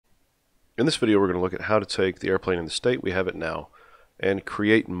In this video, we're going to look at how to take the airplane in the state we have it now and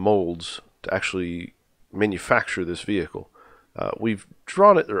create molds to actually manufacture this vehicle. We've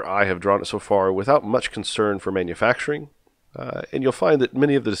drawn it, or I have drawn it so far, without much concern for manufacturing. And you'll find that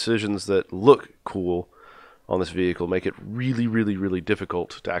many of the decisions that look cool on this vehicle make it really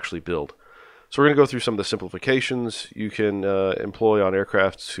difficult to actually build. So we're going to go through some of the simplifications you can employ on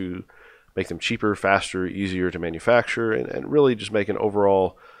aircraft to make them cheaper, faster, easier to manufacture, and really just make an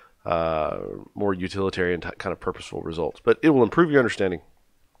overall more utilitarian kind of purposeful results. But it will improve your understanding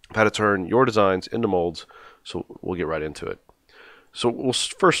of how to turn your designs into molds, so we'll get right into it. So we'll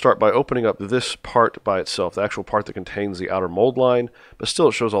first start by opening up this part by itself, the actual part that contains the outer mold line, but still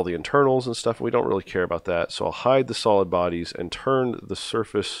it shows all the internals and stuff. We don't really care about that, so I'll hide the solid bodies and turn the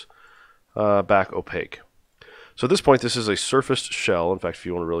surface back opaque. So at this point, this is a surfaced shell. In fact, if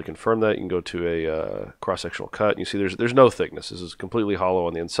you want to really confirm that, you can go to a cross-sectional cut. And you see there's no thickness. This is completely hollow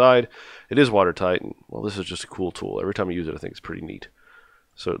on the inside. It is watertight. And, well, this is just a cool tool. Every time I use it, I think it's pretty neat.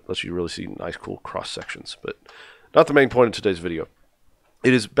 So it lets you really see nice, cool cross-sections. But not the main point of today's video.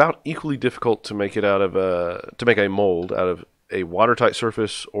 It is about equally difficult to make it out of to make a mold out of a watertight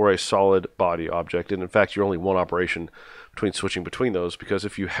surface or a solid body object. And in fact, you're only one operation between switching between those, because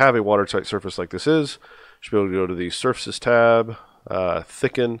if you have a watertight surface like this is, you should be able to go to the Surfaces tab,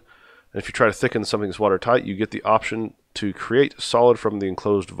 Thicken, and if you try to thicken something that's watertight, you get the option to create solid from the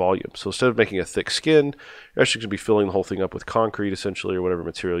enclosed volume. So instead of making a thick skin, you're actually going to be filling the whole thing up with concrete, essentially, or whatever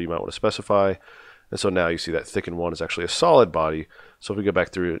material you might want to specify. And so now you see that thickened one is actually a solid body. So if we go back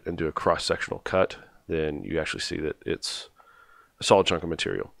through it and do a cross-sectional cut, then you actually see that it's a solid chunk of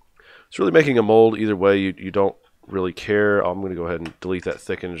material. It's really making a mold either way. You don't really care. I'm going to go ahead and delete that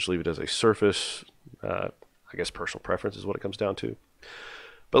thicken and just leave it as a surface. I guess personal preference is what it comes down to.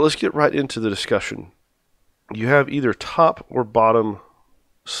 But let's get right into the discussion. You have either top or bottom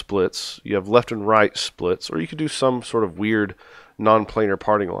splits. You have left and right splits, or you could do some sort of weird non-planar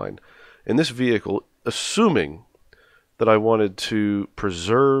parting line. In this vehicle, assuming that I wanted to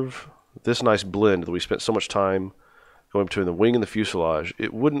preserve this nice blend that we spent so much time going between the wing and the fuselage,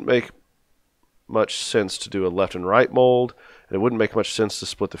 it wouldn't make much sense to do a left and right mold, and it wouldn't make much sense to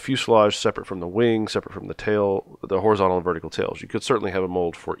split the fuselage separate from the wing, separate from the tail, the horizontal and vertical tails. You could certainly have a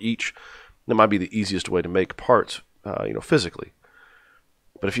mold for each. That might be the easiest way to make parts, physically.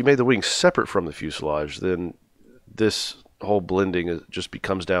 But if you made the wing separate from the fuselage, then this whole blending just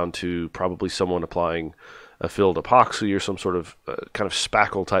becomes down to probably someone applying a filled epoxy or some sort of kind of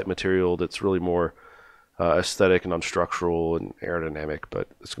spackle type material that's really more aesthetic and unstructural and aerodynamic, but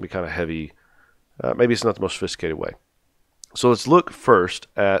it's going to be kind of heavy. Maybe it's not the most sophisticated way. So let's look first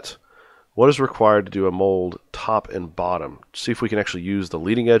at what is required to do a mold top and bottom. See if we can actually use the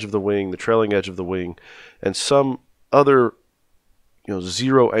leading edge of the wing, the trailing edge of the wing, and some other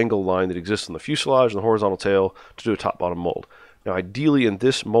zero angle line that exists in the fuselage and the horizontal tail to do a top-bottom mold. Now ideally in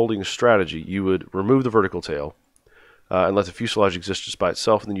this molding strategy, you would remove the vertical tail and let the fuselage exist just by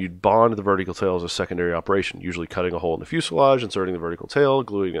itself, and then you'd bond the vertical tail as a secondary operation, usually cutting a hole in the fuselage, inserting the vertical tail,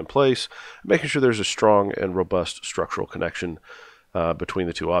 gluing it in place, making sure there's a strong and robust structural connection between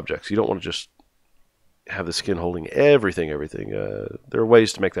the two objects. You don't want to just have the skin holding everything. There are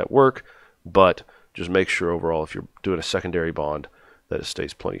ways to make that work, but just make sure overall, if you're doing a secondary bond, that it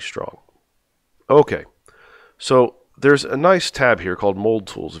stays plenty strong. Okay, so there's a nice tab here called Mold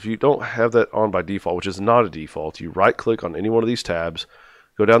Tools. If you don't have that on by default, which is not a default, you right-click on any one of these tabs,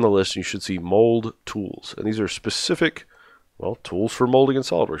 go down the list, and you should see Mold Tools. And these are specific, tools for molding in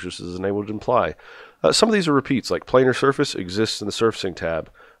SolidWorks, just as the name would imply. Some of these are repeats, like Planar Surface exists in the Surfacing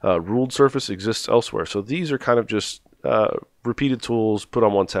tab. Ruled Surface exists elsewhere. So these are kind of just repeated tools put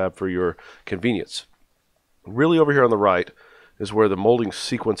on one tab for your convenience. Really over here on the right is where the molding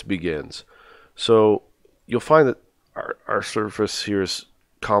sequence begins. So you'll find that our surface here is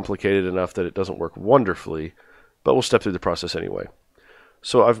complicated enough that it doesn't work wonderfully, but we'll step through the process anyway.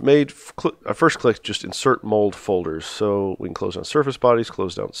 So I first clicked just Insert Mold Folders. So we can close down surface bodies,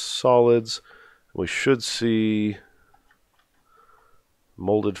 close down solids. We should see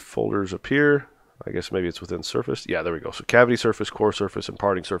molded folders appear. I guess maybe it's within surface. Yeah, there we go. So cavity surface, core surface, and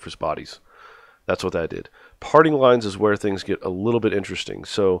parting surface bodies. That's what that did. Parting lines is where things get a little bit interesting.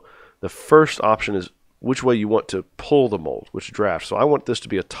 So the first option is which way you want to pull the mold, which draft. So I want this to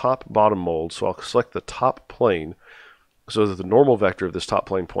be a top-bottom mold, so I'll select the top plane so that the normal vector of this top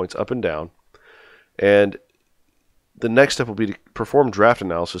plane points up and down. And the next step will be to perform draft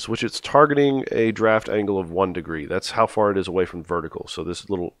analysis, which it's targeting a draft angle of 1 degree. That's how far it is away from vertical. So this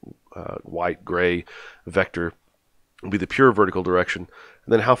little white-gray vector will be the pure vertical direction.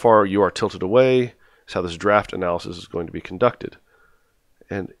 And then how far you are tilted away is how this draft analysis is going to be conducted.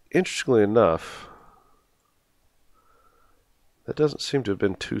 And interestingly enough, that doesn't seem to have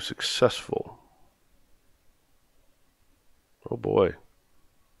been too successful. Oh boy.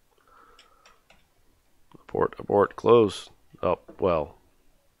 Abort, abort, close. Oh, well.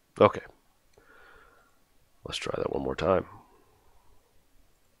 Okay. Let's try that one more time.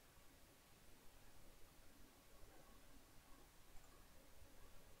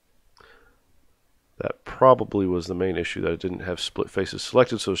 That probably was the main issue, that it didn't have split faces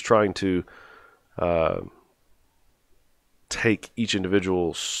selected, so it's trying to take each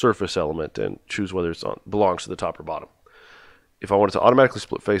individual surface element and choose whether it belongs to the top or bottom. If I wanted to automatically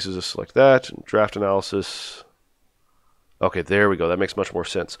split faces, just select that, and draft analysis. Okay, there we go. That makes much more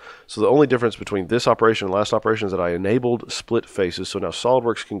sense. So the only difference between this operation and last operation is that I enabled split faces, so now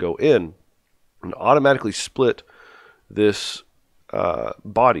SOLIDWORKS can go in and automatically split this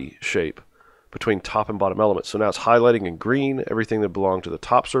body shape between top and bottom elements. So now it's highlighting in green everything that belonged to the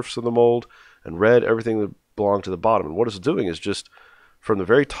top surface of the mold, and red everything that belonged to the bottom. And what it's doing is just from the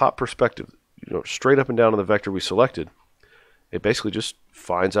very top perspective, straight up and down on the vector we selected, it basically just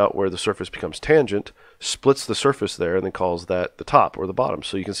finds out where the surface becomes tangent, splits the surface there, and then calls that the top or the bottom.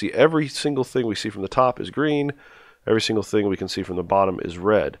 So you can see every single thing we see from the top is green, every single thing we can see from the bottom is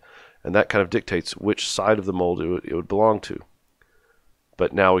red. And that kind of dictates which side of the mold it would belong to.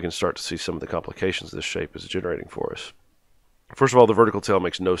 But now we can start to see some of the complications this shape is generating for us. First of all, the vertical tail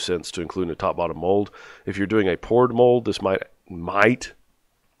makes no sense to include in a top-bottom mold. If you're doing a poured mold, this might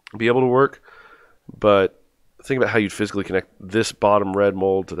be able to work, but think about how you'd physically connect this bottom red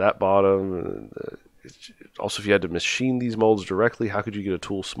mold to that bottom. Also, if you had to machine these molds directly, how could you get a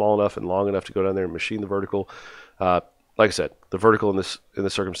tool small enough and long enough to go down there and machine the vertical? Like I said, the vertical in this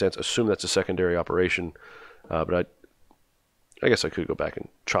circumstance, assume that's a secondary operation, but I guess I could go back and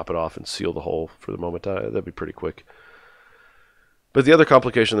chop it off and seal the hole for the moment. That'd be pretty quick. But the other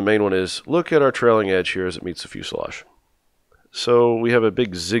complication, the main one, is look at our trailing edge here as it meets the fuselage. So we have a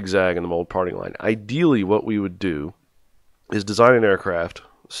big zigzag in the mold parting line. Ideally, what we would do is design an aircraft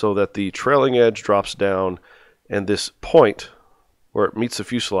so that the trailing edge drops down, and this point where it meets the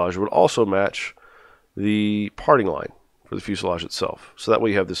fuselage would also match the parting line for the fuselage itself. So that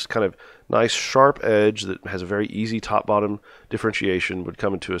way you have this kind of nice sharp edge that has a very easy top-bottom differentiation, would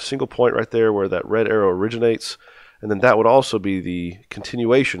come into a single point right there where that red arrow originates, and then that would also be the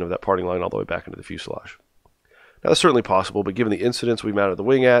continuation of that parting line all the way back into the fuselage. Now, that's certainly possible, but given the incidence we mounted the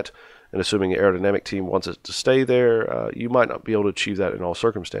wing at, and assuming the aerodynamic team wants it to stay there, you might not be able to achieve that in all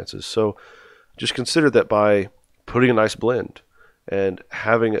circumstances. So just consider that by putting a nice blend and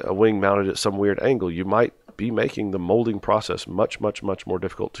having a wing mounted at some weird angle, you might be making the molding process much, much, much more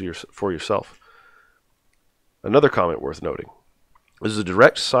difficult for yourself. Another comment worth noting. This is a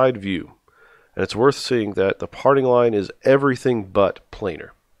direct side view, and it's worth seeing that the parting line is everything but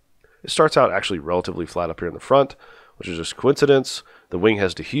planar. It starts out actually relatively flat up here in the front, which is just coincidence. The wing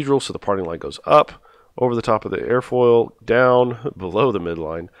has dihedral, so the parting line goes up over the top of the airfoil, down below the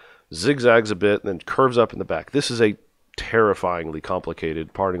midline, zigzags a bit, and then curves up in the back. This is a terrifyingly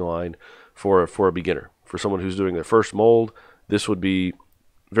complicated parting line for a beginner. For someone who's doing their first mold, this would be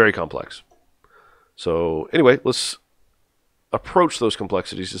very complex. So anyway, let's approach those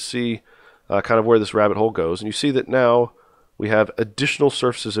complexities to see kind of where this rabbit hole goes. And you see that now we have additional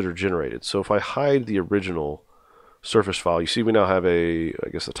surfaces that are generated. So if I hide the original surface file, you see we now have I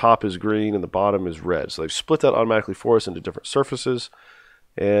guess the top is green and the bottom is red. So they've split that automatically for us into different surfaces,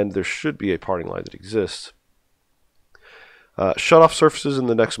 and there should be a parting line that exists. Shut-off surfaces in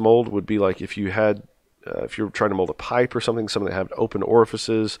the next mold would be like if you had, if you're trying to mold a pipe or something that had open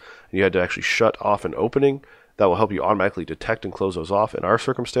orifices, and you had to actually shut off an opening. That will help you automatically detect and close those off. In our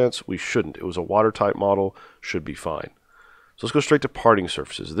circumstance, we shouldn't. It was a watertight model, should be fine. So let's go straight to parting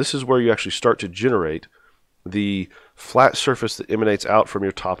surfaces. This is where you actually start to generate the flat surface that emanates out from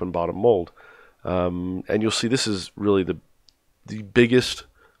your top and bottom mold. And you'll see this is really the biggest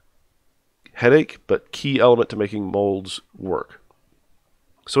headache, but key element to making molds work.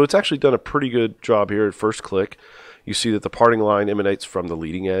 So it's actually done a pretty good job here at first click. You see that the parting line emanates from the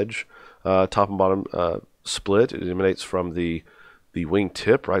leading edge, top and bottom split. It emanates from the wing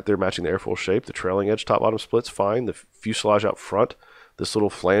tip right there matching the airfoil shape. The trailing edge top bottom split's fine. The fuselage out front, this little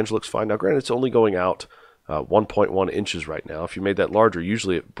flange looks fine. Now granted, it's only going out 1.1 inches right now. If you made that larger,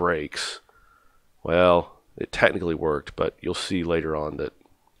 usually it breaks. Well, it technically worked, but you'll see later on that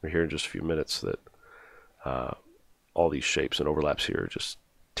we're here in just a few minutes that all these shapes and overlaps here are just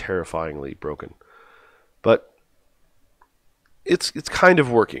terrifyingly broken. But it's kind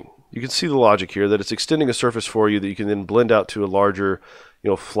of working. You can see the logic here that it's extending a surface for you that you can then blend out to a larger,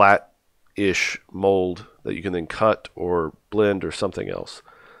 flat ish mold that you can then cut or blend or something else.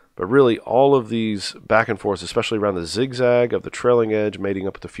 But really, all of these back and forth, especially around the zigzag of the trailing edge mating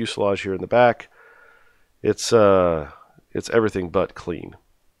up with the fuselage here in the back, it's everything but clean.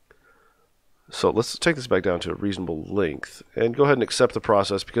 So let's take this back down to a reasonable length and go ahead and accept the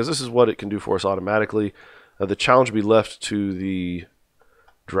process, because this is what it can do for us automatically. The challenge will be left to the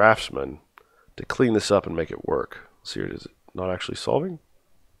draftsman to clean this up and make it work. Let's see, here it is. Not actually solving?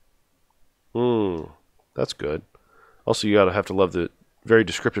 That's good. Also, you gotta have to love the very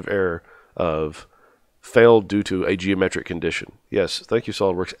descriptive error of failed due to a geometric condition. Yes, thank you,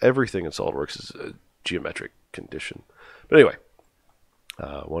 SolidWorks. Everything in SolidWorks is a geometric condition. But anyway,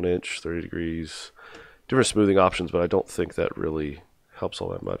 1 inch, 30 degrees, different smoothing options, but I don't think that really helps all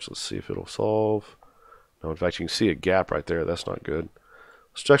that much. Let's see if it'll solve. No, in fact, you can see a gap right there. That's not good.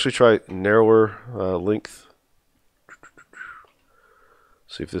 Let's actually try narrower length.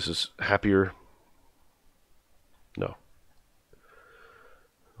 See if this is happier. No.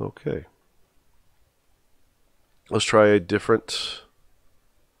 Okay. Let's try a different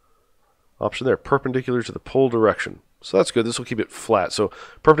option there. Perpendicular to the pole direction. So that's good. This will keep it flat. So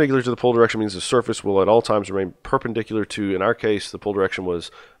perpendicular to the pole direction means the surface will at all times remain perpendicular to, in our case, the pole direction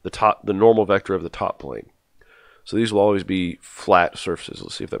was the normal vector of the top plane. So these will always be flat surfaces.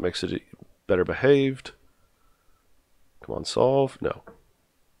 Let's see if that makes it better behaved. Come on, solve. No.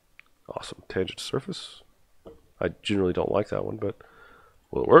 Awesome. Tangent to surface. I generally don't like that one, but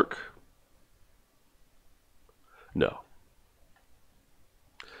will it work? No.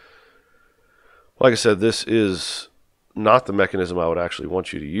 Like I said, this is not the mechanism I would actually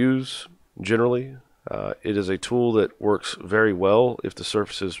want you to use generally. It is a tool that works very well if the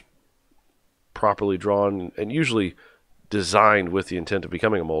surface is properly drawn and usually designed with the intent of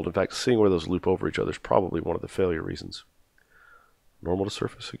becoming a mold. In fact, seeing where those loop over each other is probably one of the failure reasons. Normal to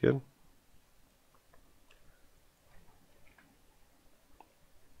surface again.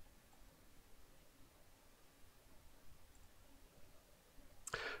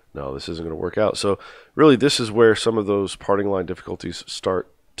 No, this isn't going to work out. So really, this is where some of those parting line difficulties start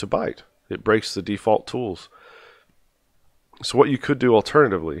to bite. It breaks the default tools. So what you could do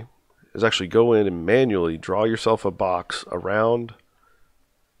alternatively is actually go in and manually draw yourself a box around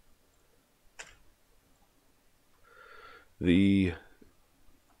the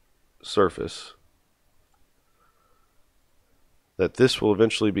surface that this will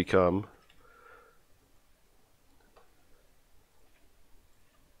eventually become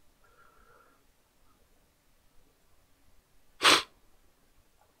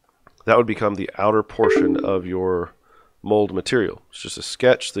that would become the outer portion of your mold material. It's just a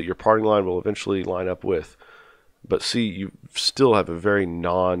sketch that your parting line will eventually line up with. But see, you still have a very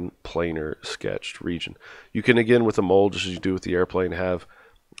non-planar sketched region. You can, again, with a mold, just as you do with the airplane, have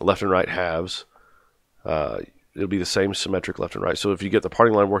left and right halves. It'll be the same symmetric left and right. So if you get the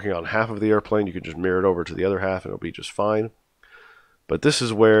parting line working on half of the airplane, you can just mirror it over to the other half and it'll be just fine. But this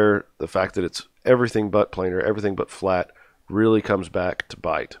is where the fact that it's everything but planar, everything but flat, really comes back to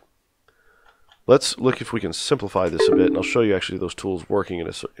bite. Let's look if we can simplify this a bit, and I'll show you actually those tools working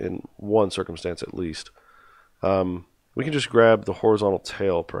in one circumstance at least. We can just grab the horizontal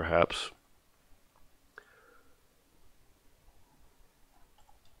tail, perhaps.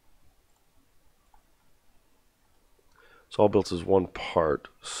 It's all built as one part,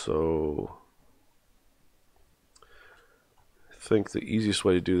 so I think the easiest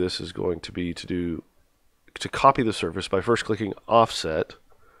way to do this is going to be to copy the surface by first clicking Offset.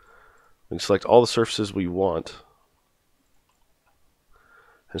 And select all the surfaces we want.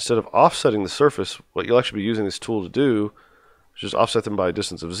 Instead of offsetting the surface, what you'll actually be using this tool to do is just offset them by a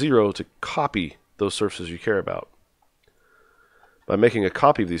distance of 0 to copy those surfaces you care about. By making a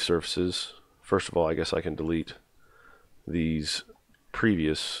copy of these surfaces, first of all, I guess I can delete these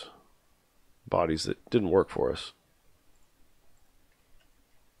previous bodies that didn't work for us.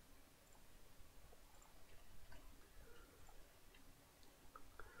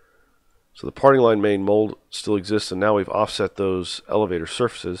 So the parting line main mold still exists, and now we've offset those elevator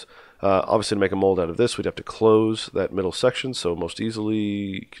surfaces. Obviously, to make a mold out of this, we'd have to close that middle section, so most easily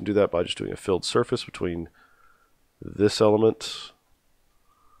you can do that by just doing a filled surface between this element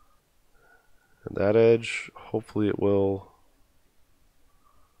and that edge. Hopefully it will.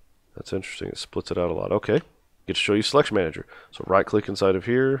 That's interesting. It splits it out a lot. Okay. Get to show you Selection Manager. So right-click inside of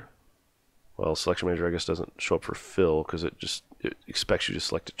here. Well, Selection Manager, I guess, doesn't show up for fill because it expects you to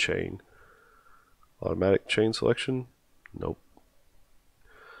select a chain. Automatic chain selection? Nope.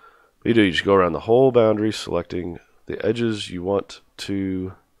 What you just go around the whole boundary, selecting the edges you want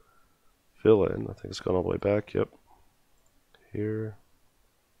to fill in. I think it's gone all the way back. Yep. Here.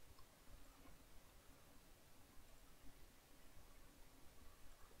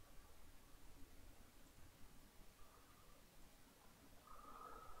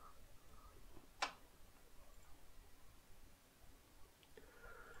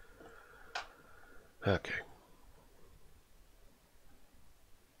 Okay.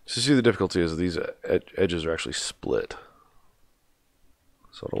 So see, the difficulty is these edges are actually split.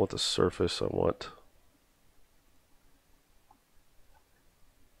 So I don't want the surface, I want...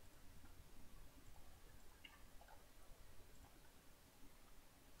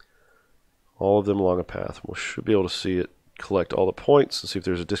 all of them along a path. We should be able to see it, collect all the points, and see if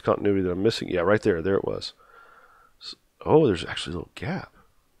there's a discontinuity that I'm missing. Yeah, right there. There it was. So, oh, there's actually a little gap.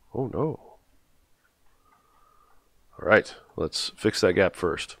 Oh, no. All right, let's fix that gap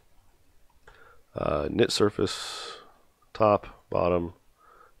first. Knit surface, top, bottom,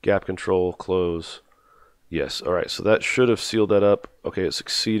 gap control, close. Yes, all right, so that should have sealed that up. Okay, it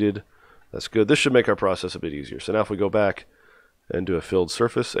succeeded. That's good. This should make our process a bit easier. So now if we go back and do a filled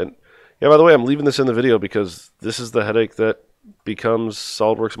surface, and yeah, by the way, I'm leaving this in the video because this is the headache that becomes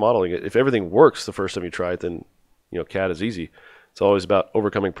SolidWorks modeling. If everything works the first time you try it, then CAD is easy. It's always about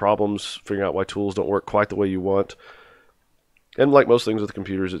overcoming problems, figuring out why tools don't work quite the way you want. And like most things with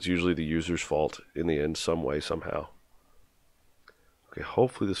computers, it's usually the user's fault in the end, some way, somehow. Okay,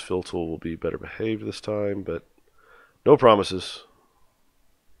 hopefully this fill tool will be better behaved this time, but no promises.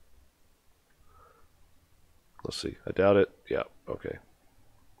 Let's see. I doubt it. Yeah, okay.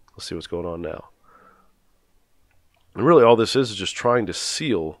 Let's see what's going on now. And really all this is just trying to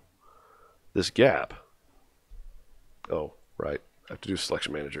seal this gap. Oh, right. I have to do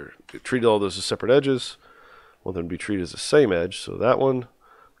selection manager. Treat all those as separate edges. Want them to be treated as the same edge. So that one,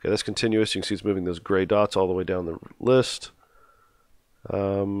 okay, that's continuous. You can see it's moving those gray dots all the way down the list. Is there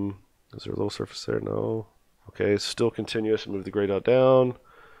a little surface there? No. Okay, it's still continuous. Move the gray dot down.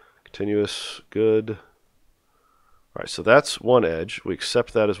 Continuous, good. All right, so that's one edge. We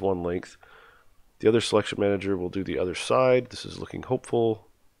accept that as one length. The other selection manager will do the other side. This is looking hopeful.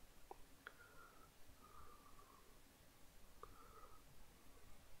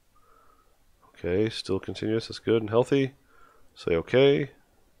 Okay, still continuous. That's good and healthy. Say OK.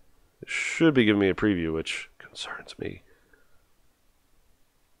 It should be giving me a preview, which concerns me.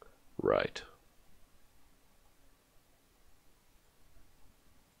 Right.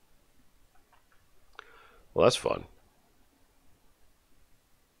 Well, that's fun.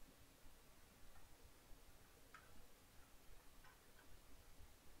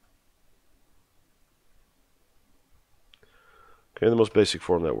 Okay, the most basic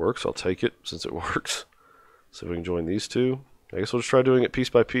form that works. I'll take it since it works. So we can join these two. I guess we'll just try doing it piece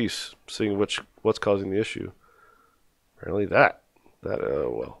by piece, seeing what's causing the issue. Apparently that.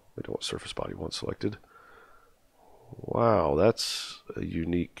 Well, we don't want surface body 1 selected. Wow, that's a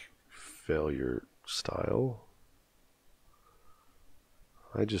unique failure style.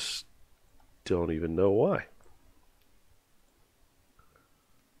 I just don't even know why.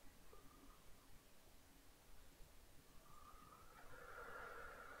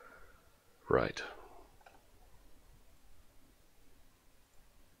 Right.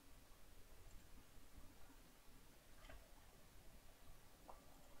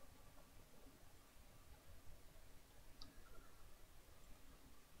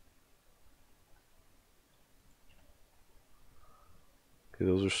 Okay,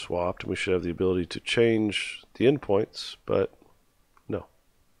 those are swapped, and we should have the ability to change the endpoints, but no.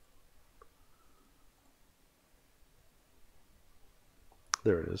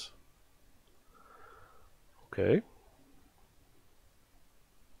 There it is. Okay.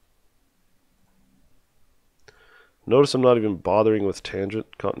 Notice I'm not even bothering with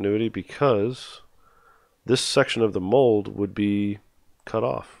tangent continuity because this section of the mold would be cut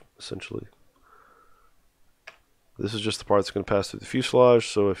off, essentially. This is just the part that's going to pass through the fuselage,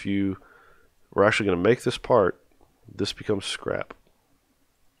 so if you were actually going to make this part, this becomes scrap.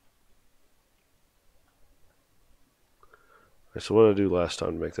 Right, so what did I do last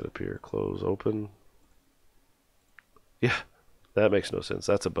time to make that appear? Close, open. Yeah, that makes no sense.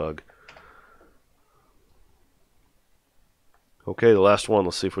 That's a bug. Okay, the last one.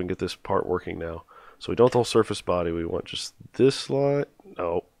 Let's see if we can get this part working now. So we don't want the whole surface body. We want just this line.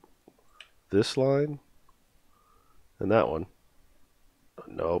 No. This line. And that one.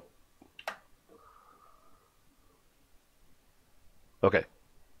 Nope. Okay.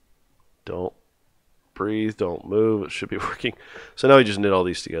 Don't breathe. Don't move. It should be working. So now we just knit all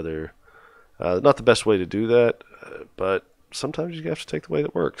these together. Not the best way to do that, but sometimes you have to take the way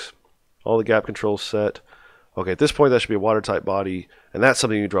that works. All the gap controls set. Okay, at this point that should be a watertight body, and that's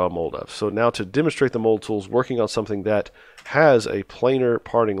something you draw a mold of. So now to demonstrate the mold tools, working on something that has a planar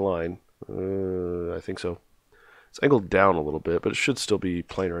parting line. I think so. It's angled down a little bit, but it should still be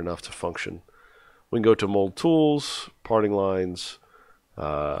planar enough to function. We can go to mold tools, parting lines,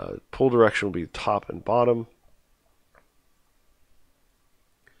 pull direction will be top and bottom.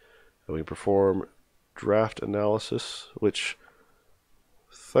 And we can perform draft analysis, which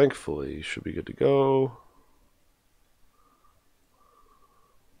thankfully should be good to go.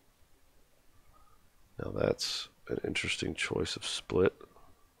 Now that's an interesting choice of split.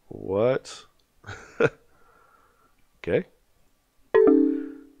 What? Okay.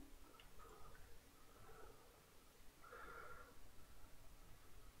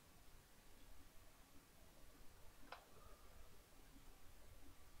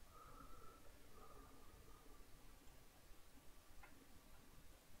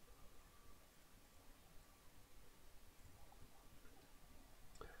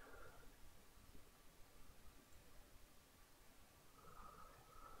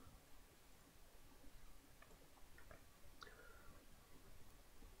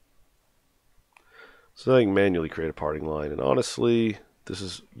 So I can manually create a parting line, and honestly, this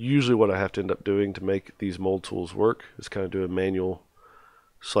is usually what I have to end up doing to make these mold tools work, is kind of do a manual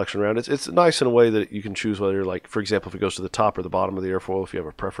selection around it. It's nice in a way that you can choose whether, like, for example, if it goes to the top or the bottom of the airfoil, if you have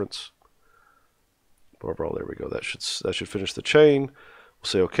a preference. Overall, there we go. That should finish the chain. We'll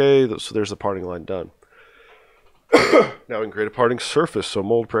say OK. So there's the parting line done. Now we can create a parting surface. So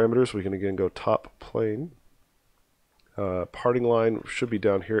mold parameters, we can again go top plane. Parting line should be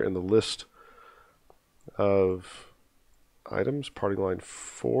down here in the list of items. Parting line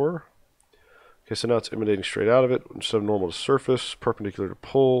 4. Okay, so now it's emanating straight out of it. Instead of normal to surface, perpendicular to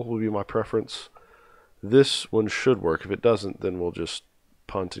pole will be my preference. This one should work. If it doesn't, then we'll just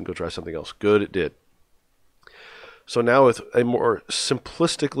punt and go try something else. Good, it did. So now with a more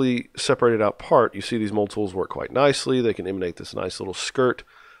simplistically separated out part, you see these mold tools work quite nicely. They can emanate this nice little skirt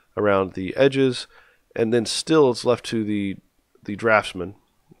around the edges, and then still it's left to the draftsman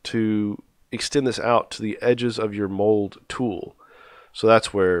to extend this out to the edges of your mold tool. So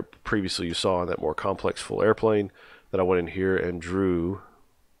that's where previously you saw in that more complex full airplane that I went in here and drew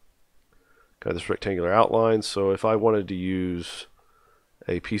kind of this rectangular outline. So if I wanted to use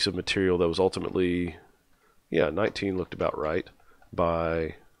a piece of material that was ultimately, 19 looked about right,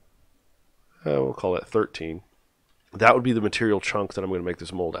 by, we'll call that 13, that would be the material chunk that I'm going to make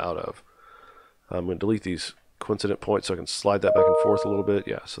this mold out of. I'm going to delete these coincident points so I can slide that back and forth a little bit.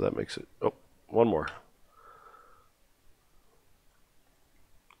 Yeah, so that makes it, one more.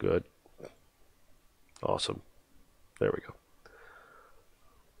 Good. Awesome. There we go.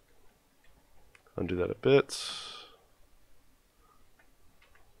 Undo that a bit.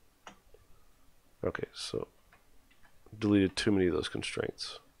 Okay, so deleted too many of those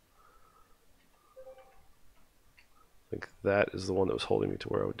constraints. I think that is the one that was holding me to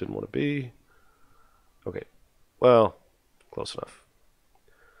where I didn't want to be. Okay, well, close enough.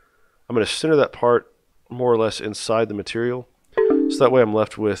 I'm going to center that part more or less inside the material. So that way I'm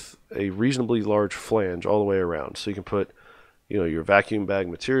left with a reasonably large flange all the way around. So you can put, your vacuum bag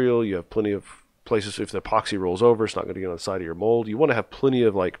material. You have plenty of places. If the epoxy rolls over, it's not going to get on the side of your mold. You want to have plenty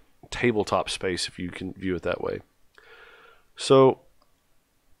of like tabletop space if you can view it that way. So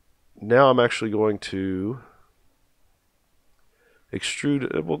now I'm actually going to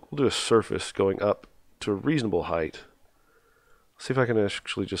extrude. We'll do a surface going up to a reasonable height. See if I can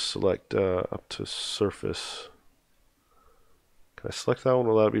actually just select up to surface. Can I select that one?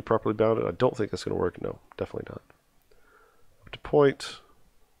 Will that be properly bounded? I don't think that's going to work. No, definitely not. Up to point.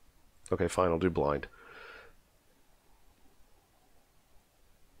 Okay, fine. I'll do blind.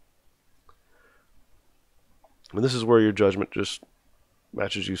 And this is where your judgment just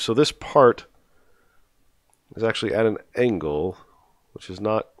matches you. So this part is actually at an angle, which is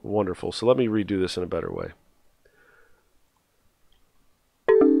not wonderful. So let me redo this in a better way.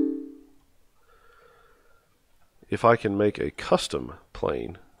 If I can make a custom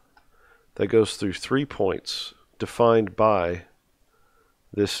plane that goes through 3 points defined by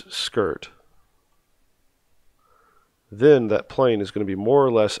this skirt, then that plane is going to be more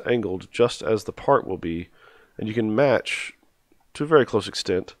or less angled just as the part will be, and you can match to a very close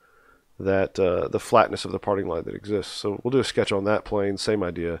extent that the flatness of the parting line that exists. So we'll do a sketch on that plane, same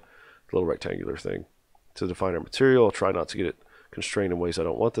idea, little rectangular thing to define our material. I'll try not to get it constrained in ways I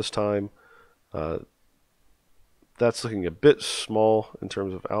don't want this time. That's looking a bit small in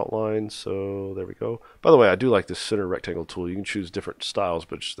terms of outline, so there we go. By the way, I do like this center rectangle tool. You can choose different styles,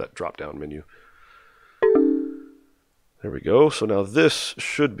 but just that drop-down menu. There we go. So now this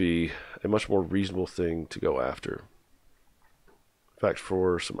should be a much more reasonable thing to go after. In fact,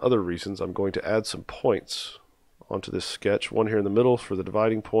 for some other reasons, I'm going to add some points onto this sketch. One here in the middle for the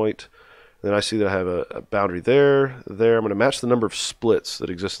dividing point. Then I see that I have a boundary there, there. I'm going to match the number of splits that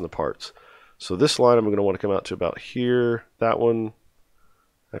exist in the parts. So this line I'm going to want to come out to about here. That one,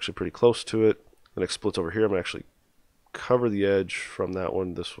 actually pretty close to it. The next split's over here. I'm going to actually cover the edge from that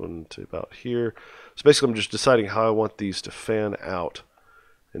one, this one to about here. So basically I'm just deciding how I want these to fan out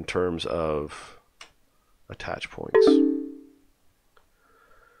in terms of attach points.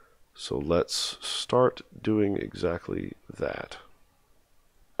 So let's start doing exactly that.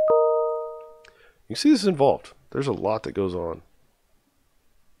 You see this is involved. There's a lot that goes on.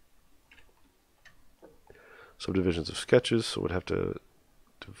 Subdivisions of sketches, so we'd have to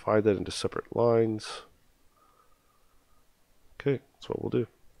divide that into separate lines. Okay, that's what we'll do.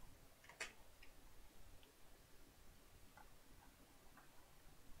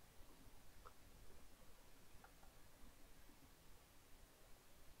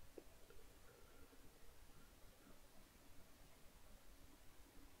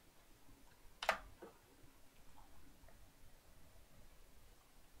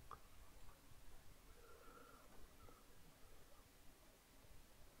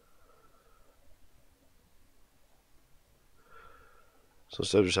 So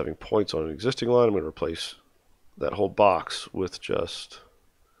instead of just having points on an existing line, I'm going to replace that whole box with just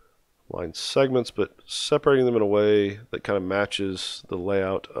line segments, but separating them in a way that kind of matches the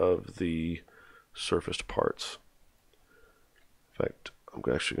layout of the surfaced parts. In fact, I'm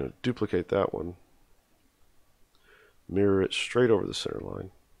actually going to duplicate that one, mirror it straight over the center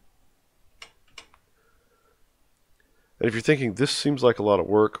line. And if you're thinking, this seems like a lot of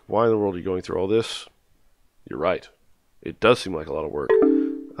work, why in the world are you going through all this? You're right. It does seem like a lot of work.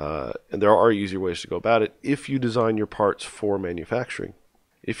 And there are easier ways to go about it if you design your parts for manufacturing.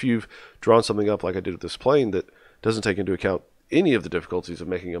 If you've drawn something up like I did with this plane that doesn't take into account any of the difficulties of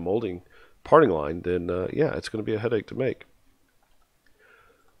making a molding parting line, then yeah, it's going to be a headache to make.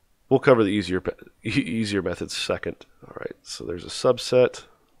 We'll cover the easier methods second. All right, so there's a subset.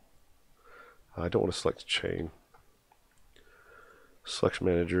 I don't want to select chain. Selection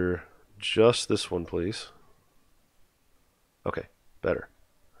manager, just this one, please. Okay, better.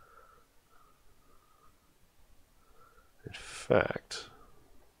 In fact,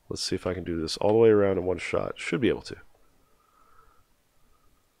 let's see if I can do this all the way around in one shot. Should be able to.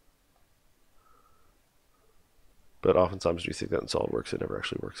 But oftentimes when you think that in SolidWorks, it never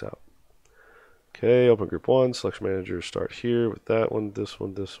actually works out. Okay, open group 1, selection manager, start here with that one, this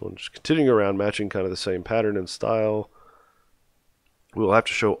one, this one. Just continuing around, matching kind of the same pattern and style. We'll have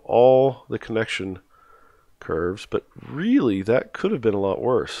to show all the connection curves, but really that could have been a lot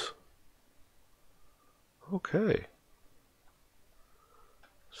worse. Okay.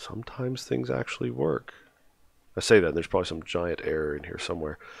 Sometimes things actually work. I say that, and there's probably some giant error in here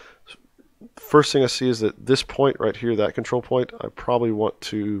somewhere. First thing I see is that this point right here, that control point, I probably want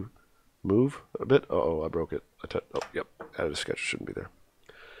to move a bit. Uh-oh, I broke it. Oh, yep, added a sketch, shouldn't be there.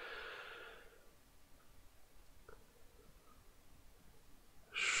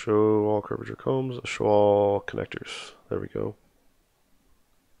 Show all curvature combs, show all connectors. There we go.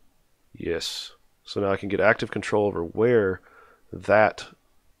 Yes. So now I can get active control over where that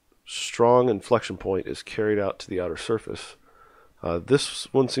strong inflection point is carried out to the outer surface.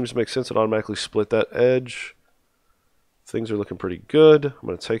 This one seems to make sense. It automatically split that edge. Things are looking pretty good. I'm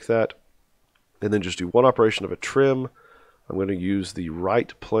going to take that and then just do one operation of a trim. I'm going to use the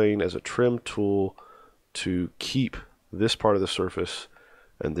right plane as a trim tool to keep this part of the surface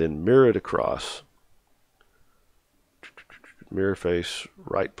and then mirror it across. Mirror face,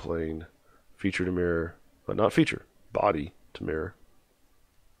 right plane, feature to mirror, but not feature, body to mirror.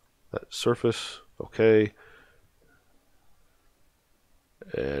 That surface, okay.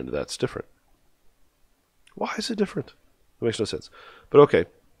 And that's different. Why is it different? It makes no sense. But okay.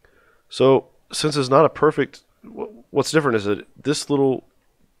 So since it's not a perfect, what's different is that this little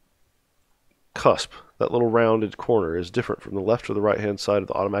cusp, that little rounded corner, is different from the left or the right hand side of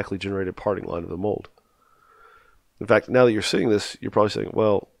the automatically generated parting line of the mold. In fact, now that you're seeing this, you're probably saying,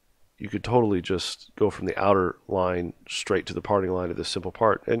 well, you could totally just go from the outer line straight to the parting line of this simple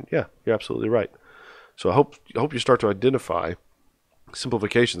part. And yeah, you're absolutely right. So I hope you start to identify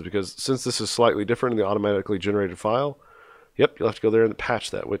simplifications, because since this is slightly different in the automatically generated file, yep, you'll have to go there and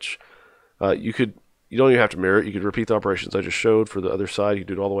patch that, which you don't even have to mirror it. You could repeat the operations I just showed for the other side. You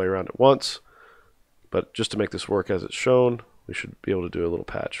could do it all the way around at once. But just to make this work as it's shown, we should be able to do a little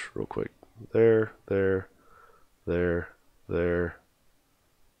patch real quick. There, there, there, there.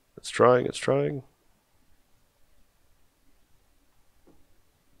 It's trying, it's trying.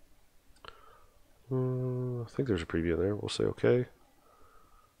 I think there's a preview in there. We'll say okay.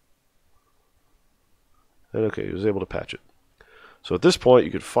 And okay, he was able to patch it. So at this point,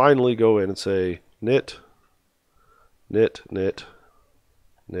 you could finally go in and say knit, knit, knit,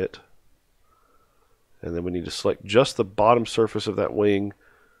 knit. And then we need to select just the bottom surface of that wing,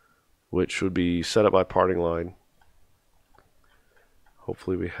 which would be set up by parting line.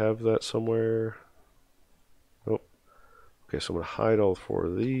 Hopefully we have that somewhere. Okay, so I'm going to hide all 4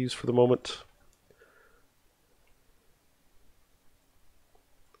 of these for the moment.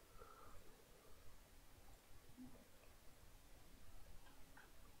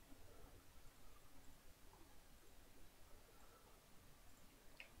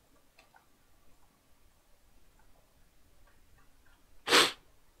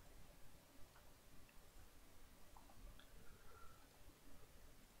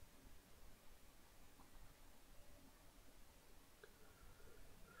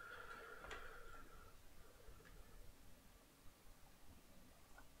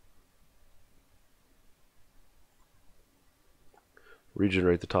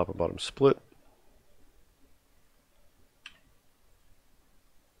 Regenerate the top and bottom split.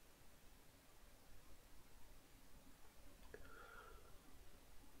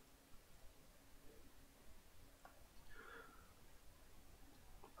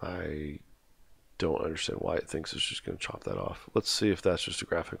 I don't understand why it thinks it's just going to chop that off. Let's see if that's just a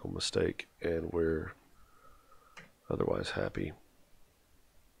graphical mistake and we're otherwise happy. I'm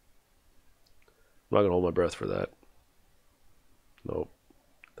not going to hold my breath for that. Nope.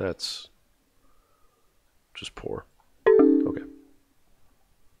 That's just poor. Okay.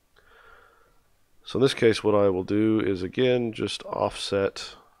 So in this case, what I will do is, again, just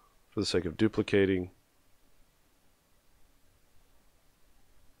offset for the sake of duplicating.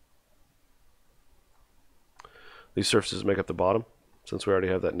 These surfaces make up the bottom, since we already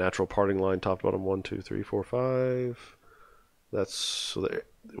have that natural parting line, top to bottom, 1, 2, 3, 4, 5. That's so the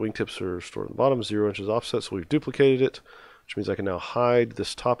wingtips are stored in the bottom, 0 inches offset, so we've duplicated it, which means I can now hide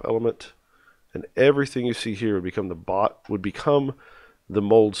this top element, and everything you see here would become the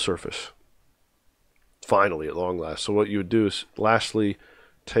mold surface. Finally, at long last. So what you would do is, lastly,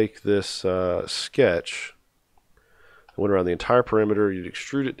 take this sketch, went around the entire perimeter, you'd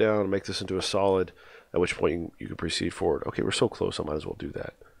extrude it down, make this into a solid, at which point you can proceed forward. Okay, we're so close, I might as well do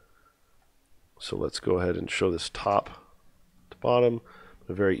that. So let's go ahead and show this top to bottom.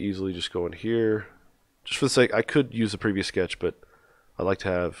 I very easily just go in here. Just for the sake, I could use the previous sketch, but I like to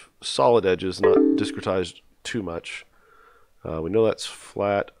have solid edges, not discretized too much. We know that's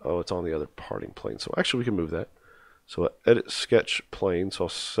flat. Oh, it's on the other parting plane. So actually we can move that. So edit sketch plane. So I'll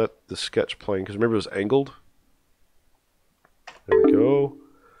set the sketch plane, because remember it was angled. There we go.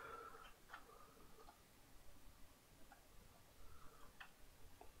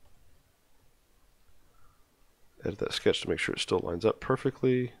 Edit that sketch to make sure it still lines up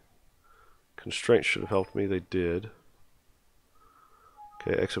perfectly. Constraints should have helped me. They did.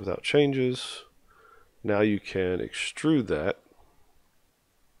 Okay, exit without changes. Now you can extrude that.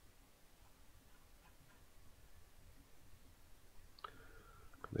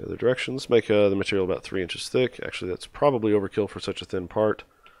 The other direction. Let's make the material about 3 inches thick. Actually, that's probably overkill for such a thin part.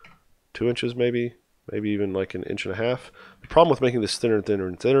 2 inches maybe. Maybe even like 1.5 inches. The problem with making this thinner and thinner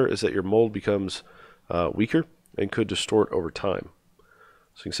and thinner is that your mold becomes weaker and could distort over time.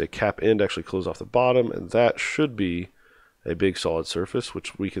 So you can say cap end, actually close off the bottom, and that should be a big solid surface,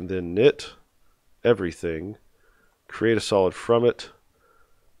 which we can then knit everything, create a solid from it,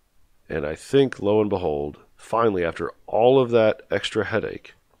 and I think, lo and behold, finally, after all of that extra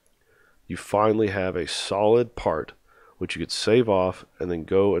headache, you finally have a solid part which you could save off and then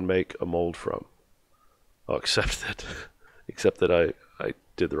go and make a mold from. Oh, except that I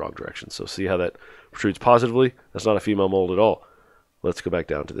did the wrong direction. So see how that protrudes positively? That's not a female mold at all. Let's go back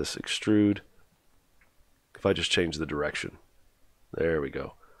down to this extrude. If I just change the direction. There we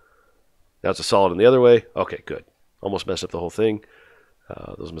go. Now it's a solid in the other way. Okay, good. Almost messed up the whole thing.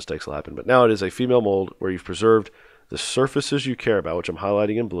 Those mistakes will happen. But now it is a female mold where you've preserved the surfaces you care about, which I'm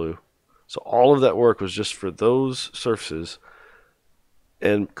highlighting in blue. So all of that work was just for those surfaces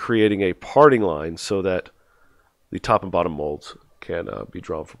and creating a parting line so that the top and bottom molds can be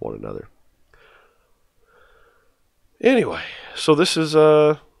drawn from one another. Anyway, so this is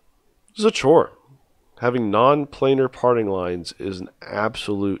a chore. Having non-planar parting lines is an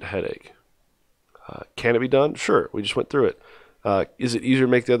absolute headache. Can it be done? Sure, we just went through it. Is it easier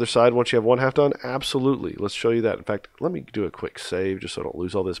to make the other side once you have one half done? Absolutely. Let's show you that. In fact, let me do a quick save just so I don't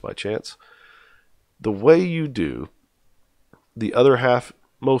lose all this by chance. The way you do the other half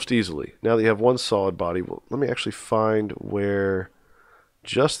most easily, now that you have one solid body, well, let me actually find where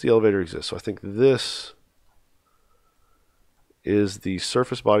just the elevator exists. So I think this is the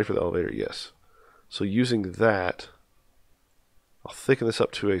surface body for the elevator, yes. So using that, I'll thicken this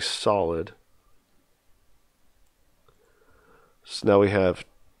up to a solid. So now we have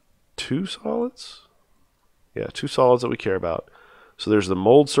 2 solids? Yeah, 2 solids that we care about. So there's the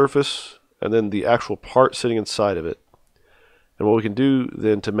mold surface and then the actual part sitting inside of it. And what we can do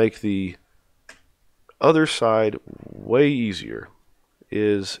then to make the other side, way easier,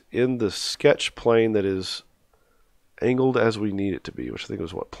 is in the sketch plane that is angled as we need it to be, which I think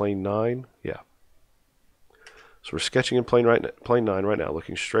was what, plane 9? Yeah. So we're sketching in plane 9 right now,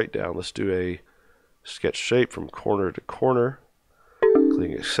 looking straight down. Let's do a sketch shape from corner to corner.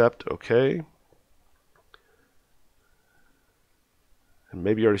 Clicking accept, OK. And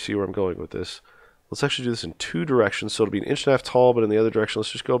maybe you already see where I'm going with this. Let's actually do this in 2 directions. So it'll be an 1.5 inch tall, but in the other direction,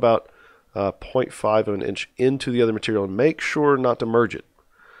 let's just go about 0.5 of an inch into the other material and make sure not to merge it.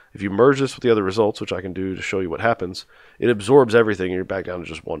 If you merge this with the other results, which I can do to show you what happens, it absorbs everything and you're back down to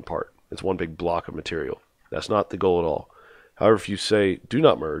just one part. It's one big block of material. That's not the goal at all. However, if you say do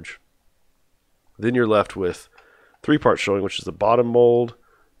not merge, then you're left with 3 parts showing, which is the bottom mold,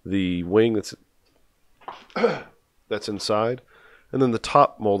 the wing that's inside, and then the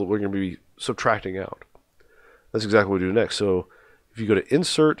top mold that we're going to be subtracting out. That's exactly what we do next. So if you go to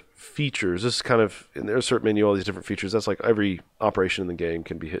Insert Features, this is kind of in the Insert menu, all these different features. That's like every operation in the game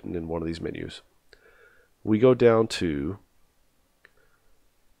can be hidden in one of these menus. We go down to,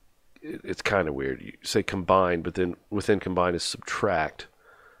 it's kind of weird. You say Combine, but then within Combine is Subtract.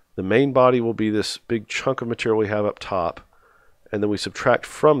 The main body will be this big chunk of material we have up top, and then we subtract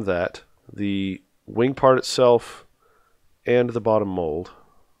from that the wing part itself and the bottom mold.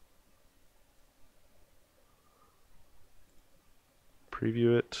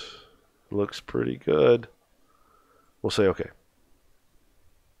 Preview it. Looks pretty good. We'll say OK.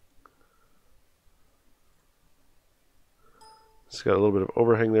 It's got a little bit of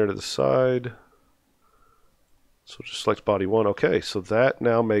overhang there to the side. So just select body 1. OK, so that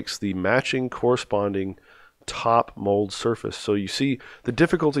now makes the matching corresponding top mold surface. So you see the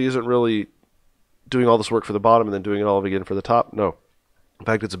difficulty isn't really doing all this work for the bottom and then doing it all again for the top. No. In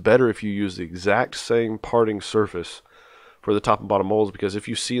fact, it's better if you use the exact same parting surface for the top and bottom molds, because if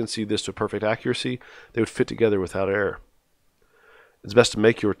you CNC this to perfect accuracy, they would fit together without error. It's best to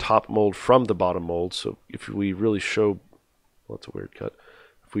make your top mold from the bottom mold. So if we really show, well, that's a weird cut.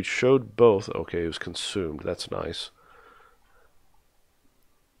 If we showed both, okay, it was consumed. That's nice.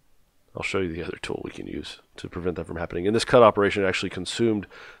 I'll show you the other tool we can use to prevent that from happening. In this cut operation, it actually consumed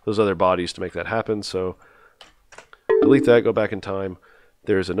those other bodies to make that happen. So delete that, go back in time.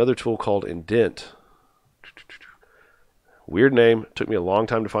 There's another tool called Indent. Weird name. It took me a long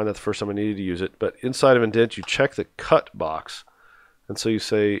time to find that the first time I needed to use it. But inside of Indent, you check the cut box. And so you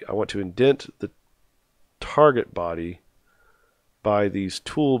say, I want to indent the target body by these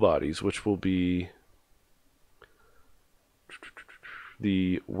tool bodies, which will be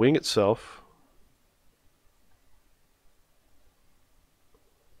the wing itself,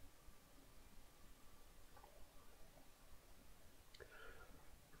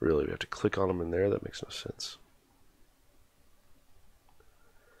 really, we have to click on them in there. That makes no sense.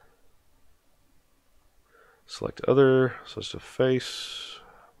 Select other, so it's a face.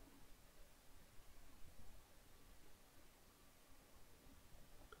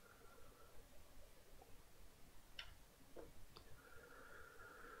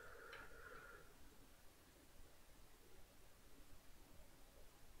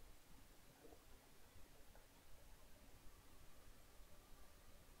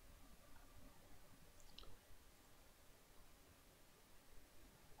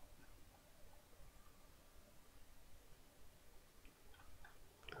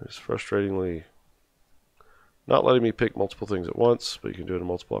 It's frustratingly not letting me pick multiple things at once, but you can do it in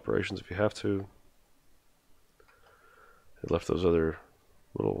multiple operations if you have to. It left those other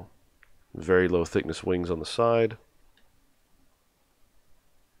little very low thickness wings on the side.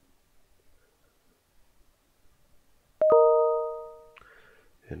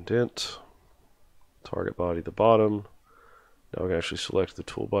 Indent, target body, the bottom. Now we can actually select the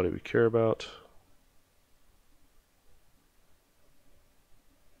tool body we care about.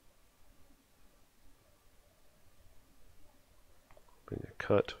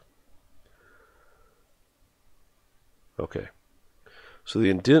 Cut. Okay. So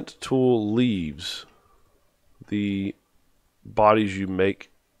the indent tool leaves the bodies you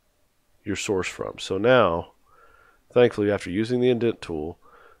make your source from. So now, thankfully, after using the indent tool,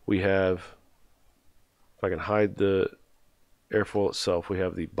 we have, if I can hide the airfoil itself, we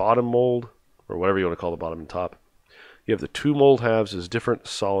have the bottom mold, or whatever you want to call the bottom and top. You have the 2 mold halves as different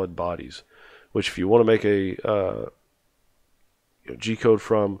solid bodies, which if you want to make a G-code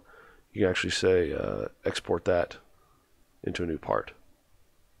from, you can actually say export that into a new part.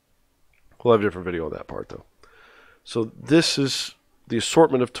 We'll have a different video on that part though. So this is the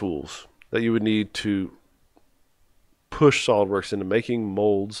assortment of tools that you would need to push SOLIDWORKS into making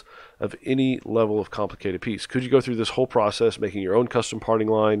molds of any level of complicated piece. Could you go through this whole process making your own custom parting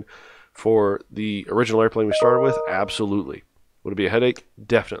line, For the original airplane we started with, absolutely. Would it be a headache?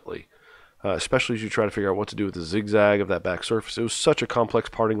 Definitely. Especially as you try to figure out what to do with the zigzag of that back surface. It was such a complex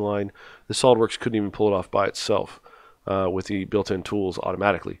parting line, the SolidWorks couldn't even pull it off by itself with the built-in tools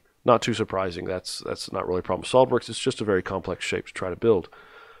automatically. Not too surprising. That's not really a problem. SolidWorks is just a very complex shape to try to build.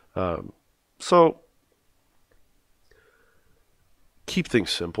 So keep things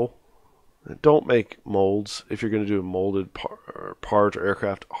simple. Don't make molds, if you're going to do a molded part or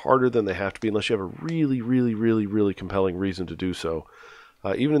aircraft, harder than they have to be unless you have a really, really, really, really compelling reason to do so.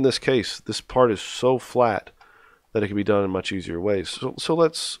 Even in this case, this part is so flat that it can be done in much easier ways. So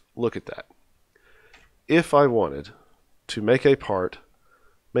let's look at that. If I wanted to make a part,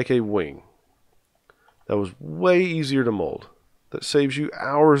 make a wing, that was way easier to mold, that saves you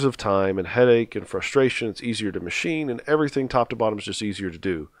hours of time and headache and frustration, it's easier to machine, and everything top to bottom is just easier to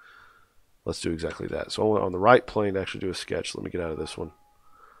do. Let's do exactly that. So on the right plane to actually do a sketch. Let me get out of this one.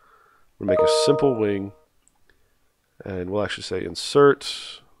 We'll make a simple wing. And we'll actually say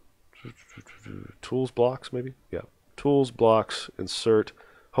insert, tools, blocks maybe? Yeah, tools, blocks, insert.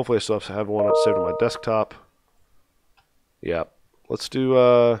 Hopefully I still have one saved on my desktop. Yeah, let's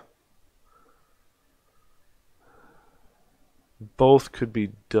do, both could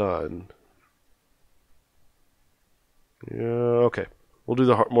be done. Yeah, okay. We'll do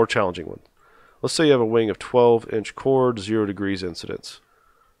the more challenging one. Let's say you have a wing of 12-inch chord, 0 degrees incidence.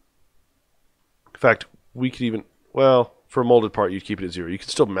 In fact, we could even, well, for a molded part, you'd keep it at 0. You could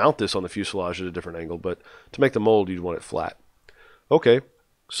still mount this on the fuselage at a different angle, but to make the mold, you'd want it flat. Okay,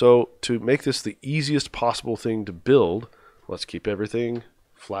 so to make this the easiest possible thing to build, let's keep everything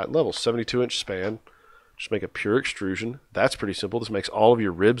flat and level. 72-inch span. Just make a pure extrusion. That's pretty simple. This makes all of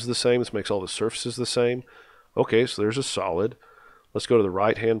your ribs the same. This makes all the surfaces the same. Okay, so there's a solid. Let's go to the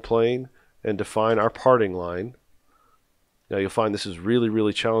right-hand plane and define our parting line. Now you'll find this is really,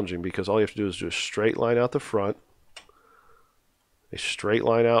 really challenging because all you have to do is do a straight line out the front, a straight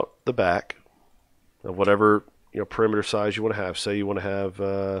line out the back of whatever perimeter size you want to have. Say you want to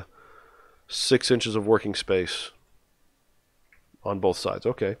have 6 inches of working space on both sides.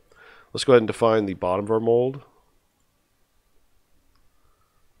 Okay, let's go ahead and define the bottom of our mold.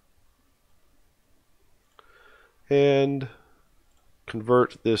 And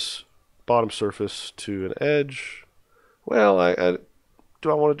convert this bottom surface to an edge. Well,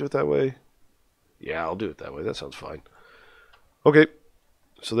 do I want to do it that way? Yeah, I'll do it that way. That sounds fine. Okay,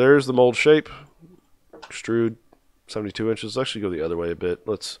 so there's the mold shape. Extrude 72 inches. Let's actually go the other way a bit.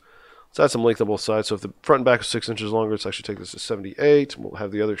 Let's add some length on both sides. So if the front and back is 6 inches longer, let's actually take this to 78. We'll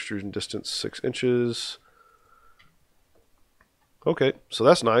have the other extrusion distance 6 inches. Okay, so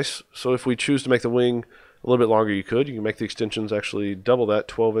that's nice. So if we choose to make the wing a little bit longer, you can make the extensions actually double that,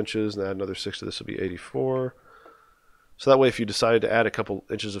 12 inches, and add another 6 to this would be 84. So that way, if you decided to add a couple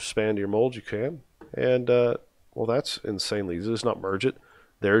inches of span to your mold, you can. And, well, that's insanely easy. Just not merge it.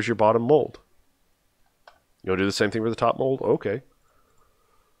 There's your bottom mold. You want to do the same thing for the top mold? Okay.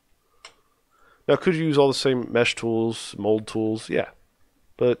 Now, could you use all the same mesh tools, mold tools? Yeah.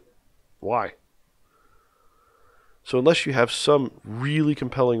 But why? So unless you have some really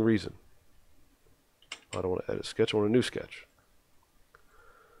compelling reason, I don't want to edit sketch, I want a new sketch.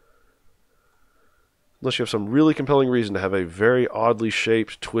 Unless you have some really compelling reason to have a very oddly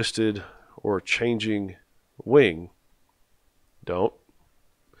shaped, twisted, or changing wing, don't.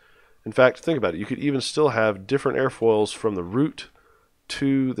 In fact, think about it. You could even still have different airfoils from the root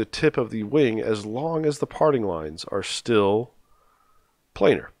to the tip of the wing as long as the parting lines are still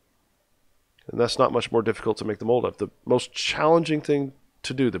planar. And that's not much more difficult to make the mold of. The most challenging thing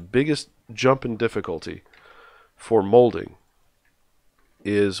to do, the biggest jump in difficulty for molding,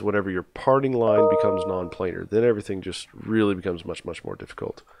 is whenever your parting line becomes non-planar. Then everything just really becomes much, much more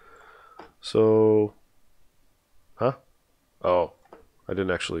difficult. So, oh, I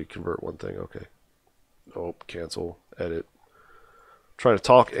didn't actually convert one thing. Okay. Oh, cancel, edit. I'm trying to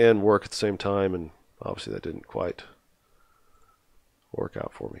talk and work at the same time, and obviously that didn't quite work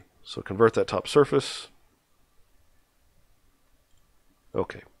out for me. So convert that top surface.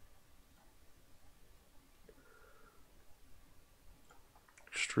 Okay.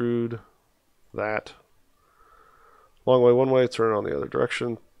 Extrude that. Long way one way, turn it on the other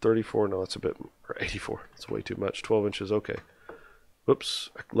direction. 34, no, that's a bit, or 84. That's way too much. 12 inches, okay.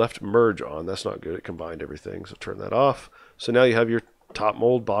 Whoops, I left merge on. That's not good. It combined everything, so turn that off. So now you have your top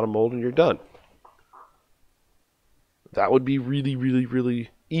mold, bottom mold, and you're done. That would be really, really,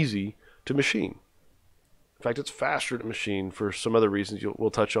 really easy to machine. In fact, it's faster to machine for some other reasons we'll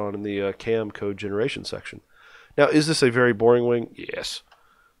touch on in the CAM code generation section. Now, is this a very boring wing? Yes.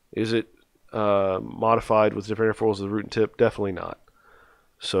 Is it modified with different airfoils of the root and tip? Definitely not.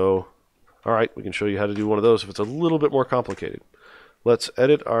 So All right, we can show you how to do one of those if it's a little bit more complicated. Let's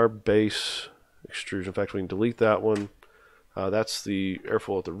edit our base extrusion. In fact, we can delete that one. That's the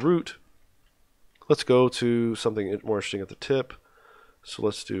airfoil at the root. Let's go to something more interesting at the tip. So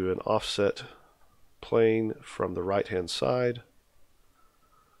let's do an offset plane from the right-hand side.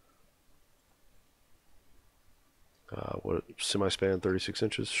 What semi-span 36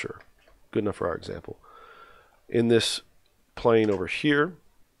 inches? Sure. Good enough for our example. In this plane over here,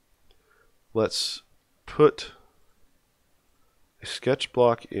 let's put a sketch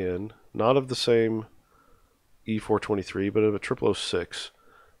block in, not of the same E423, but of a 0006.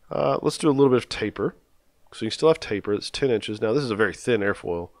 Let's do a little bit of taper. So you still have taper. It's 10 inches. Now this is a very thin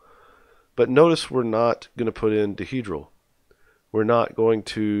airfoil. But notice we're not going to put in dihedral. We're not going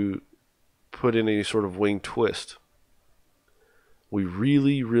to put in any sort of wing twist. We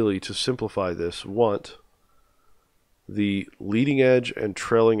really, to simplify this, want the leading edge and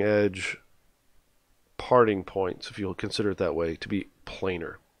trailing edge parting points, if you'll consider it that way, to be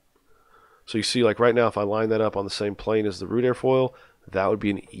planar. So you see, like right now, if I line that up on the same plane as the root airfoil, that would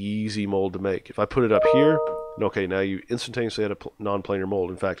be an easy mold to make. If I put it up here, okay, now you instantaneously had a non-planar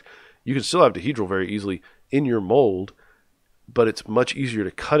mold. In fact, you can still have dihedral very easily in your mold, but it's much easier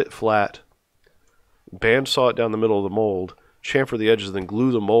to cut it flat, bandsaw it down the middle of the mold, chamfer the edges, and then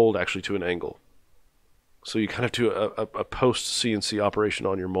glue the mold actually to an angle. So you kind of do a post-CNC operation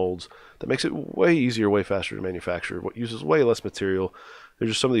on your molds that makes it way easier, way faster to manufacture. What uses way less material.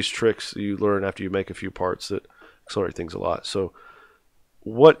 There's just some of these tricks that you learn after you make a few parts that accelerate things a lot. So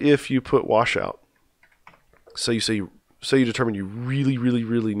what if you put washout? Say you determine you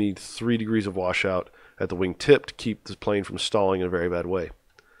really need 3 degrees of washout at the wing tip to keep the plane from stalling in a very bad way.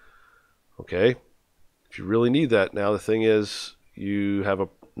 Okay, if you really need that, now the thing is you have a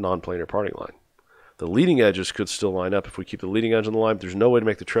non-planar parting line. The leading edges could still line up if we keep the leading edge on the line, but there's no way to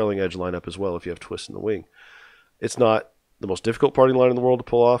make the trailing edge line up as well if you have twists in the wing. It's not the most difficult parting line in the world to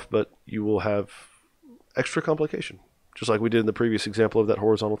pull off, but you will have extra complication. Just like we did in the previous example of that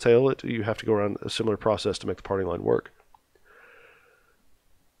horizontal tail, you have to go around a similar process to make the parting line work.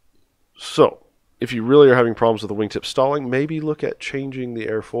 So, if you really are having problems with the wingtip stalling, maybe look at changing the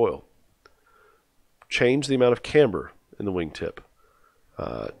airfoil. Change the amount of camber in the wingtip.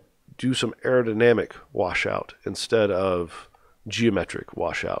 Do some aerodynamic washout instead of geometric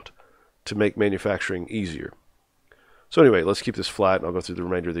washout to make manufacturing easier. So anyway, let's keep this flat, and I'll go through the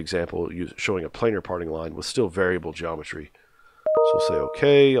remainder of the example showing a planar parting line with still variable geometry. So we'll say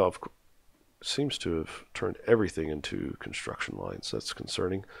OK. Seems to have turned everything into construction lines. That's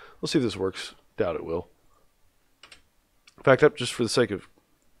concerning. Let's see if this works. Doubt it will. In fact, just for the sake of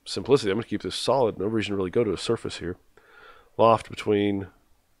simplicity, I'm going to keep this solid. No reason to really go to a surface here. Loft between...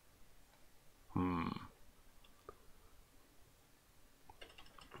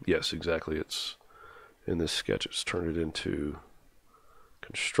 Yes, exactly. It's in this sketch. It's turned it into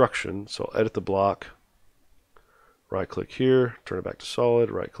construction. So I'll edit the block. Right-click here. Turn it back to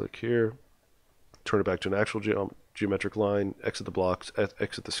solid. Right-click here. Turn it back to an actual geometric line. Exit the blocks.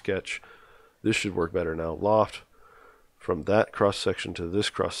 Exit the sketch. This should work better now. Loft from that cross-section to this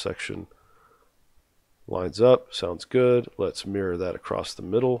cross-section lines up. Sounds good. Let's mirror that across the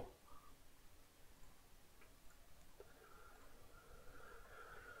middle.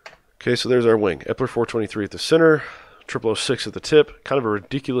 Okay, so there's our wing. Epler 423 at the center, 0006 at the tip. Kind of a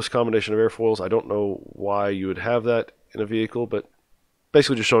ridiculous combination of airfoils. I don't know why you would have that in a vehicle, but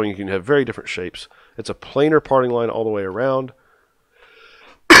basically just showing you can have very different shapes. It's a planar parting line all the way around.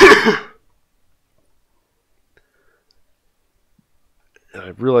 And I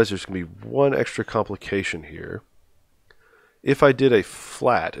realize there's going to be one extra complication here. If I did a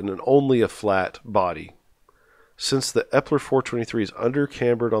flat, and only a flat body, since the Epler 423 is under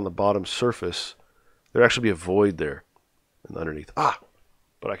cambered on the bottom surface, there'd actually be a void there and underneath.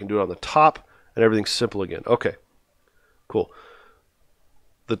 But I can do it on the top, and everything's simple again. Okay, cool.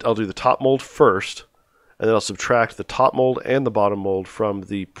 I'll do the top mold first, and then I'll subtract the top mold and the bottom mold from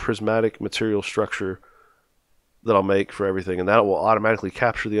the prismatic material structure that I'll make for everything, and that will automatically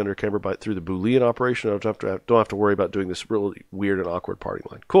capture the under camber through the Boolean operation. I don't have to worry about doing this really weird and awkward parting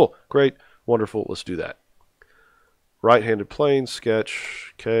line. Cool, great, wonderful. Let's do that. Right-handed plane,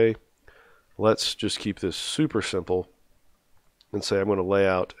 sketch, okay. Let's just keep this super simple and say I'm going to lay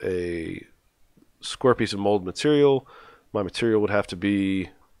out a square piece of mold material. My material would have to be,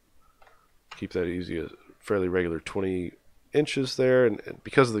 keep that easy, a fairly regular 20 inches there. And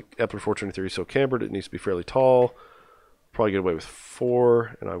because the Epler 423 is so cambered, it needs to be fairly tall. Probably get away with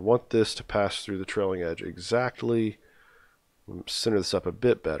 4. And I want this to pass through the trailing edge exactly. Center this up a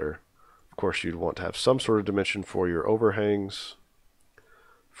bit better. Of course, you'd want to have some sort of dimension for your overhangs.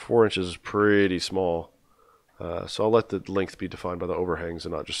 4 inches is pretty small. So I'll let the length be defined by the overhangs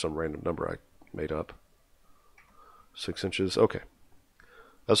and not just some random number I made up. 6 inches. Okay.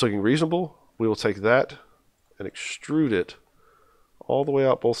 That's looking reasonable. We will take that and extrude it all the way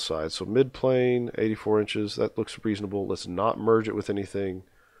out both sides. So mid-plane, 84 inches. That looks reasonable. Let's not merge it with anything.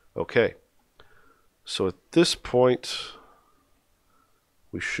 Okay. So at this point,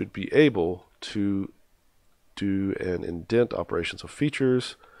 we should be able to do an indent operation. So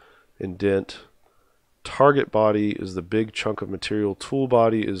features, indent, target body is the big chunk of material, tool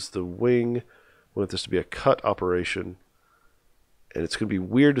body is the wing. We want this to be a cut operation. And it's going to be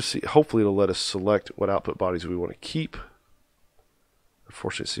weird to see. Hopefully it'll let us select what output bodies we want to keep.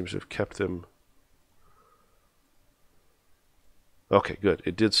 Unfortunately, it seems to have kept them. Okay, good.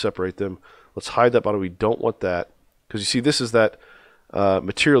 It did separate them. Let's hide that body. We don't want that. Because you see, this is that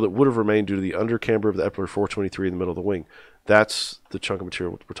material that would have remained due to the undercamber of the Epler 423 in the middle of the wing. That's the chunk of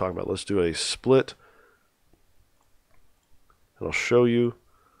material we're talking about. Let's do a split. And I'll show you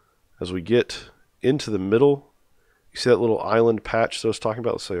as we get into the middle. You see that little island patch that I was talking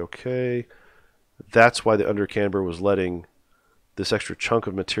about? Let's say, okay, that's why the undercamber was letting this extra chunk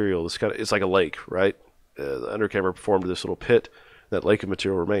of material, it's like a lake, right? The undercamber formed this little pit, that lake of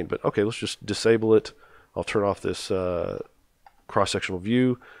material remained. But okay, let's just disable it. I'll turn off this cross-sectional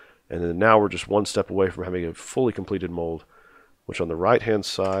view, and then now we're just one step away from having a fully completed mold, which on the right-hand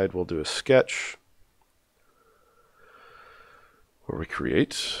side, we'll do a sketch where we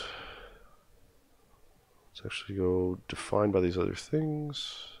create. Let's actually go define by these other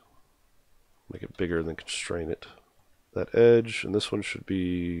things. Make it bigger and then constrain it. That edge, and this one should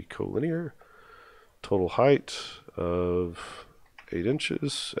be collinear. Total height of 8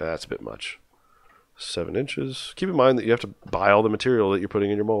 inches. That's a bit much. 7 inches. Keep in mind that you have to buy all the material that you're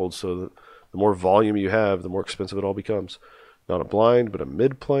putting in your mold, so that the more volume you have, the more expensive it all becomes. Not a blind, but a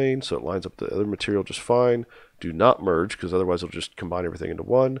mid-plane, so it lines up the other material just fine. Do not merge, because otherwise it'll just combine everything into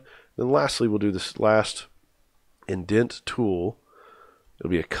one. Then lastly, we'll do this last indent tool. It'll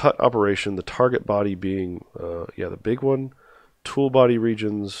be a cut operation, the target body being, the big one. Tool body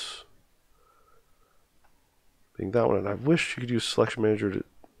regions being that one. And I wish you could use Selection Manager to,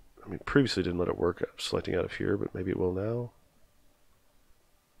 previously didn't let it work. I'm selecting out of here, but maybe it will now.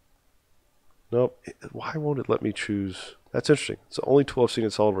 Nope. Why won't it let me choose? That's interesting. It's the only tool I've seen in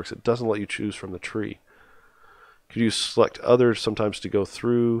SolidWorks. It doesn't let you choose from the tree. You could use Select Others sometimes to go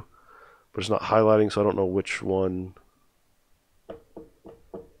through, but it's not highlighting, so I don't know which one.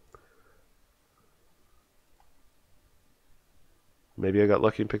 Maybe I got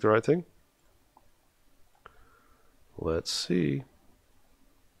lucky and picked the right thing. Let's see.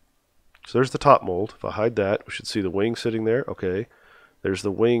 So there's the top mold. If I hide that, we should see the wing sitting there. Okay. There's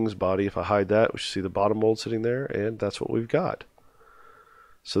the wings body. If I hide that, we should see the bottom mold sitting there, and that's what we've got.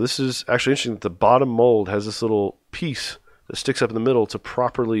 So this is actually interesting that the bottom mold has this little piece that sticks up in the middle to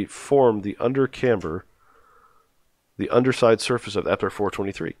properly form the undercamber, the underside surface of the Epler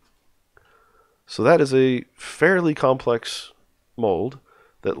 423. So that is a fairly complex mold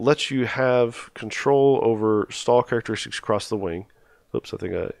that lets you have control over stall characteristics across the wing. Oops, I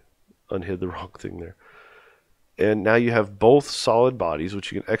think I unhid the wrong thing there. And now you have both solid bodies,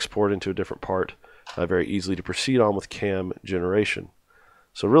 which you can export into a different part very easily to proceed on with cam generation.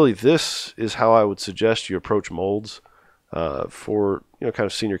 So really, this is how I would suggest you approach molds for kind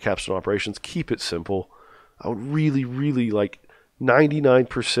of senior capstone operations. Keep it simple. I would really, really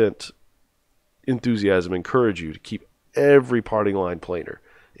 99% enthusiasm encourage you to keep every parting line planar.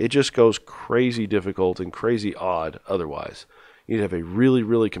 It just goes crazy difficult and crazy odd otherwise. You need to have a really,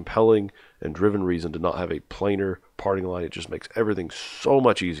 really compelling and driven reason to not have a planar parting line. It just makes everything so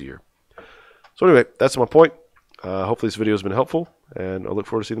much easier. So anyway, that's my point. Hopefully this video has been helpful, and I look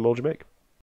forward to seeing the mold you make.